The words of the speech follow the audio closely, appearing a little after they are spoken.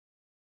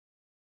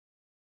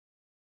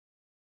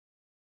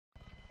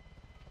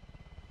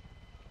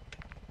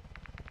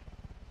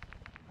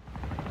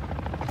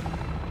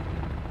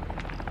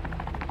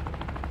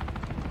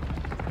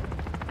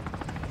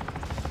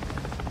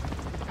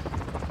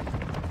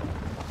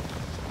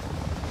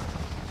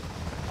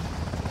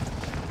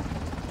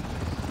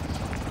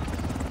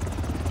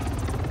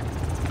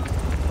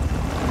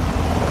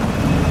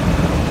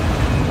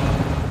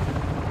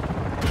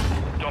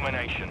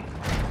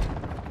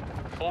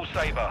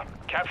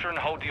Capture and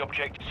hold the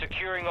objective.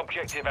 Securing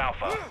objective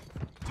Alpha.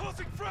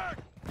 Tossing frag!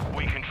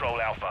 We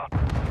control Alpha.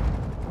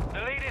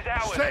 The lead is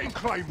ours. Setting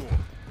Claymore!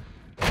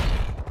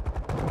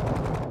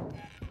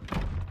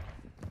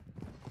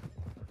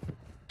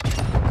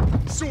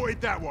 Sorted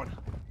that one.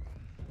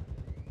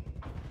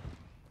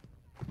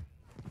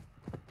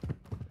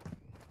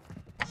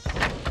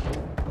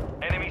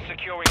 Enemy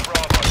securing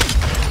Bravo.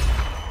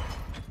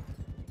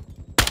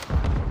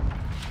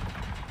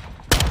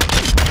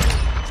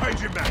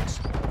 Changing max.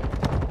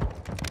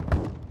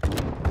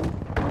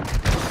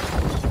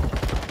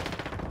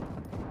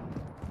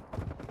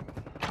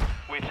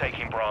 We're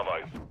taking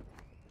Bravo.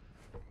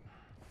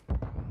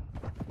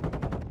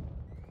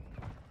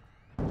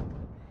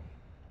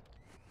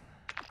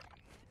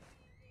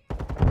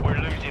 We're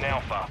losing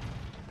Alpha.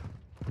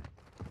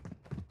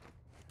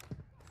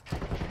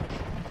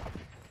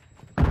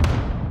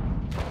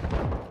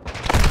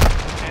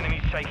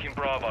 Enemy's taking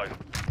Bravo.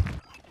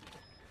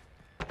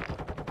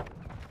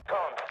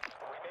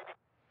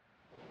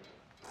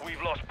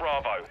 We've lost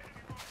Bravo.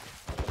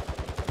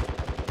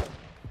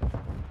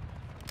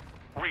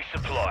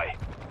 Resupply.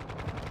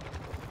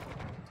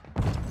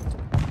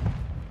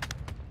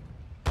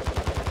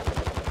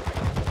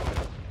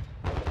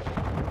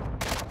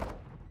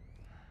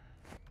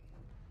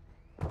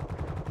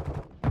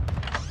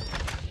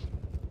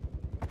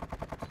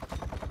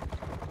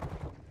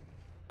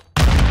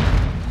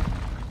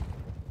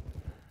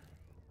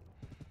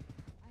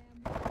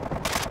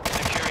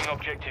 Securing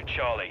objective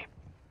Charlie.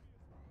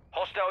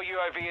 Hostile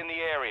UAV in the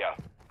area.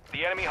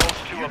 The enemy holds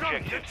two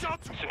objectives.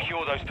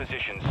 Secure those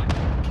positions.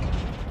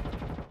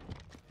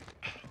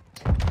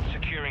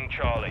 Securing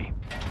Charlie.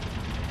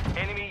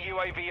 Enemy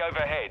UAV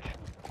overhead.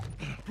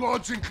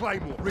 Bloods in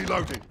Claymore.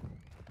 Reloading.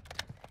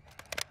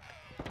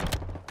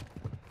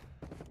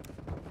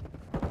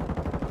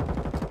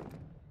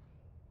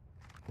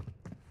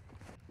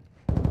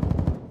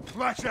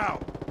 Flash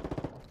out.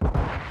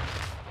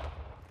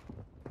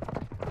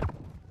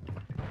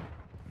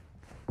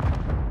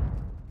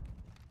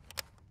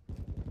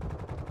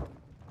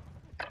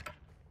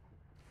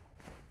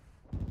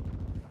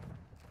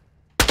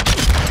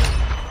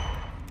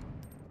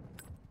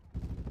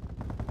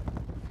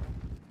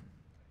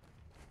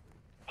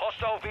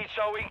 Hostile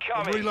VTOL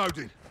I'm incoming.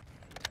 reloading.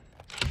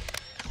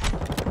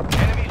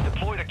 Enemies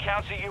deployed a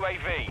counter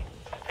UAV.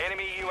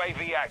 Enemy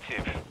UAV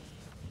active.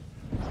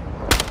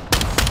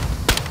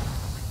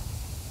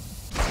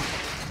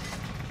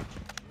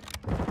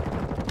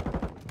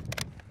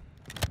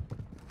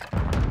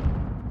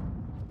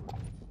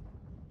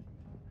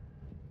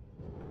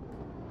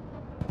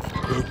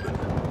 Movement.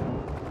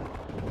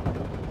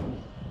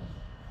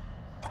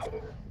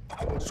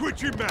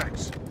 Switching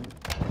max.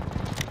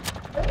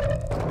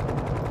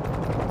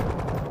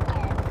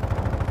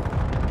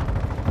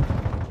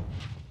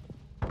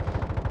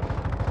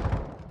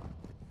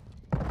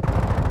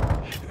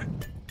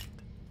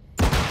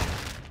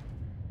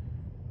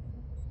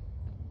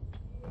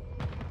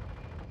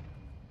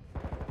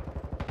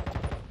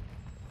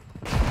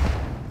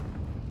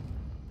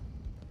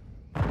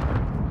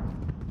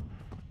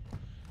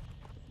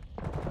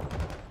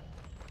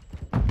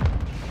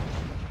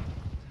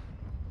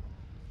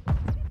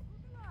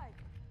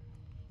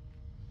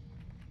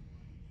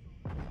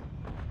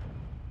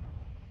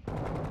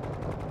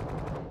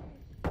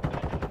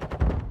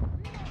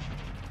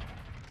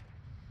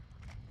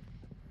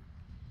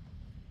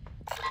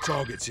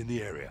 Targets in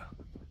the area.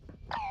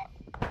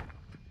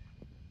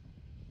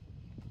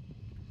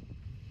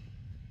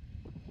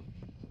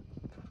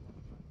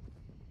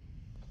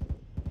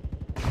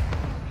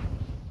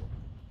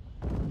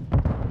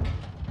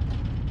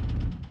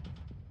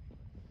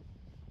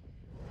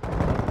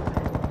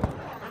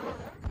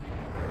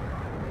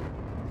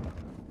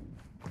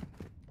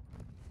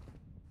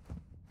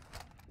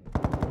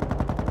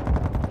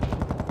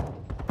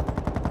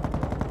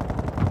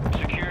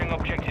 Securing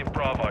objective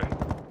Bravo.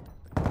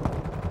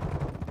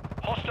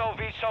 Hostile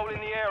VTOL in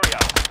the area.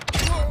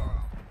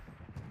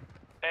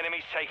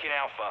 Enemies taking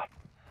Alpha.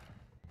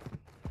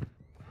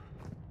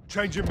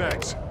 Changing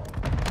max.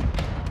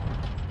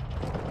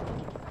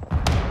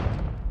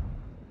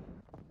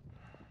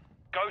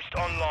 Ghost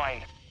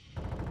online.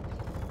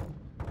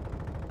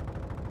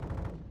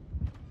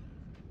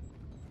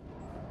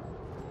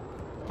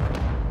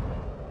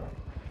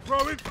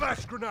 Throwing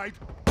flash grenade.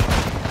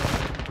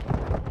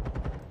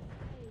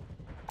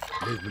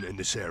 Movement in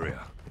this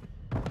area.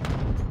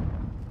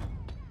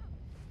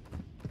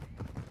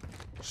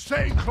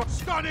 Setting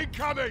stun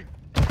incoming!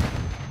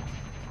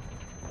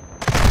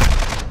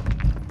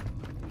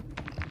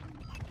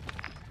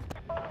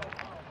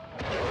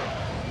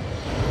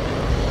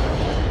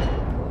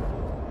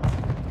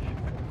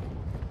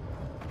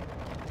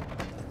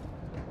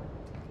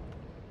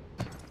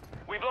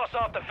 We've lost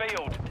half the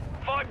field.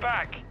 Fight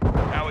back.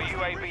 Our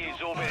UAV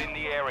is orbiting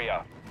the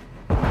area.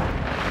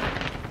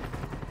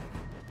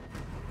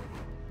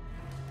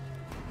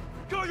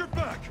 Got your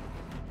back!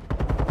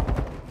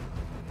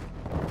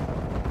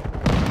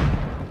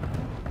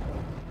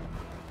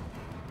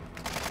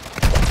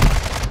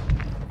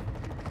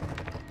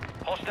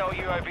 Hostile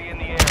UAV in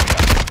the area.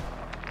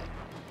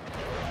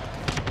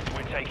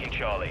 We're taking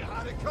Charlie.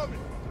 Had it coming.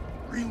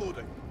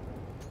 Reloading.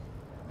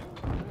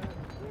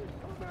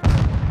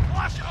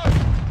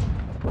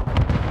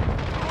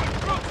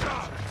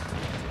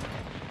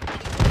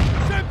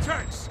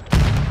 Semtex!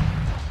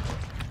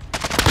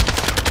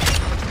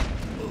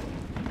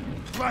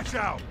 Flash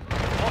out!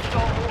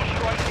 Hostile war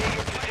strike near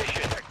your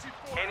position.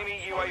 Enemy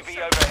UAV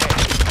overhead.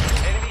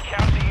 Enemy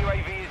counter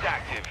UAV is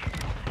active.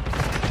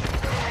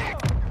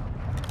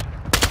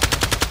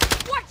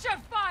 Watch your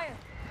fire!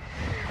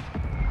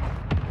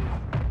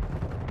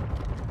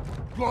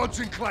 Rods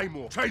and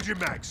Claymore. Changing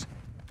mags.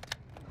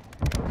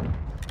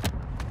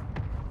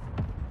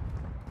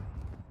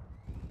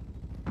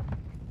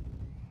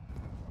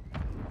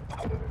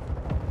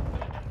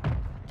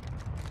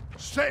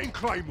 Setting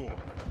Claymore.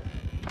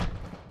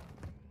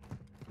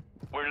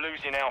 We're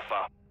losing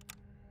Alpha.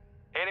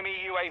 Enemy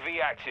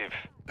UAV active.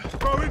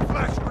 Throwing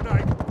flash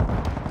grenade.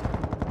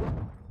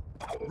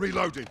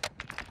 Reloading.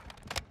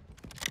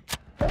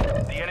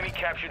 The enemy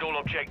captured all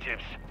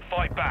objectives.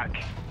 Fight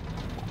back.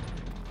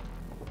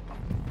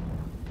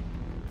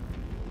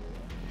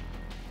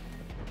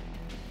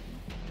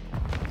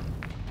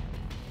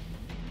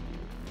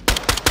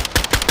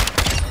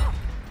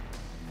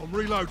 I'm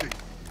reloading.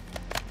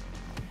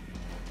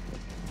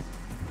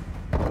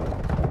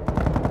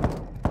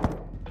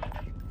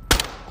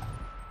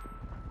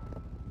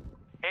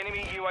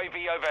 Enemy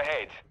UAV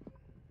overhead.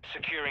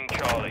 Securing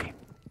Charlie.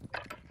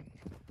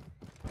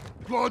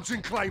 Rods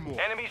and Claymore.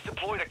 Enemies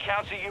deployed a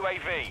counter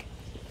UAV.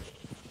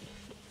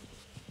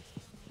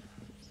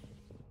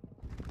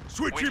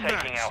 Switching We're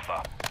taking mags.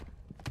 Alpha.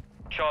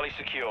 Charlie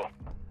secure.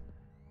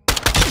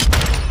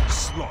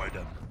 Slide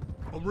 'em.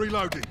 I'm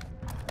reloading.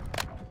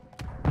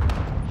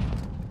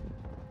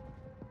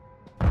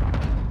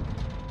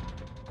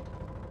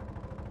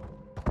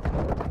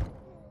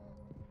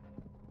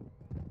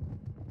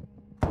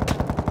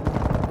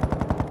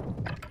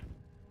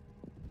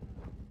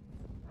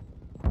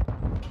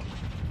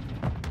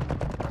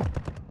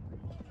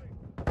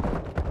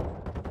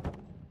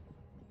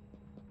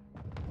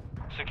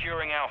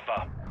 Securing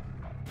Alpha.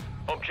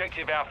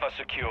 Objective Alpha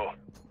secure.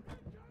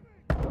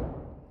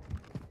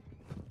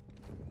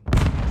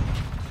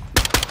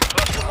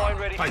 Cluster mine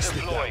ready to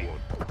Tasted deploy. that one.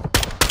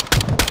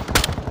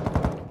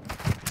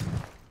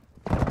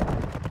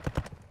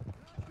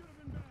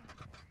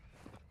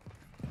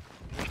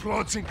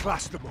 Planting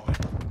cluster mine.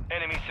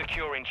 Enemy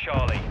securing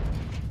Charlie.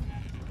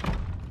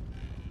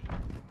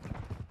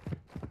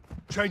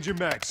 Changing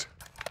mags.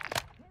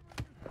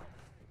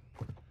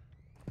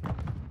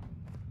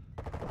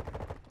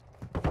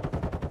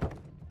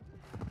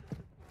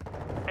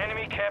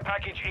 Enemy care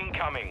package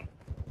incoming.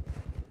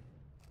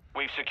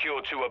 We've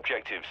secured 2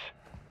 objectives.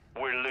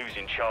 We're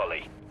losing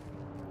Charlie.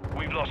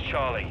 We've lost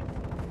Charlie.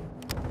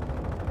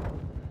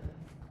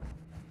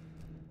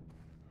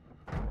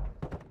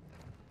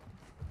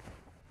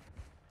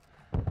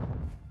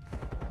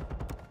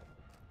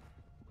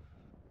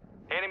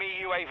 Enemy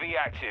UAV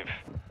active.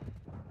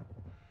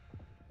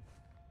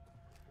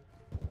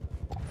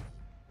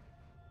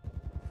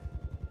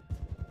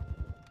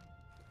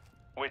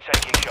 We're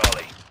taking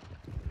Charlie.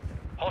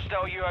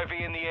 Hostile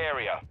UAV in the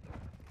area.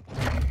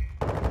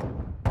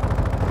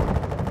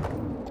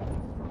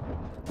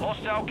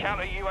 Hostile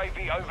counter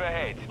UAV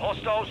overhead.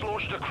 Hostiles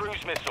launched a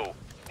cruise missile.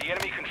 The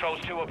enemy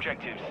controls 2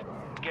 objectives.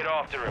 Get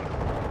after him.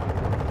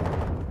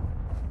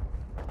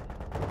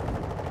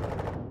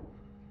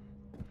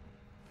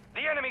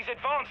 The enemy's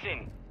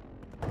advancing.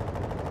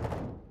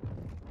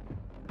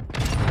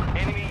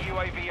 Enemy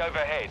UAV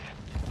overhead.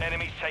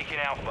 Enemy's taking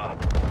Alpha.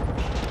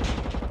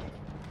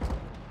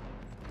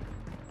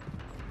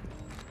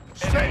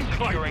 Enemy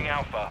securing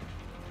Alpha.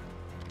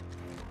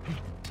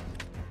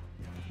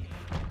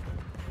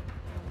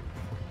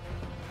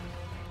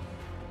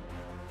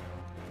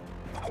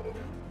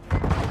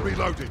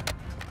 Reloading.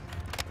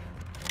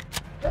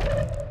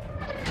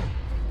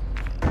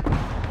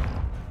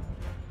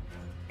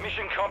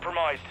 Mission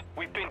compromised.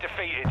 We've been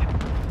defeated.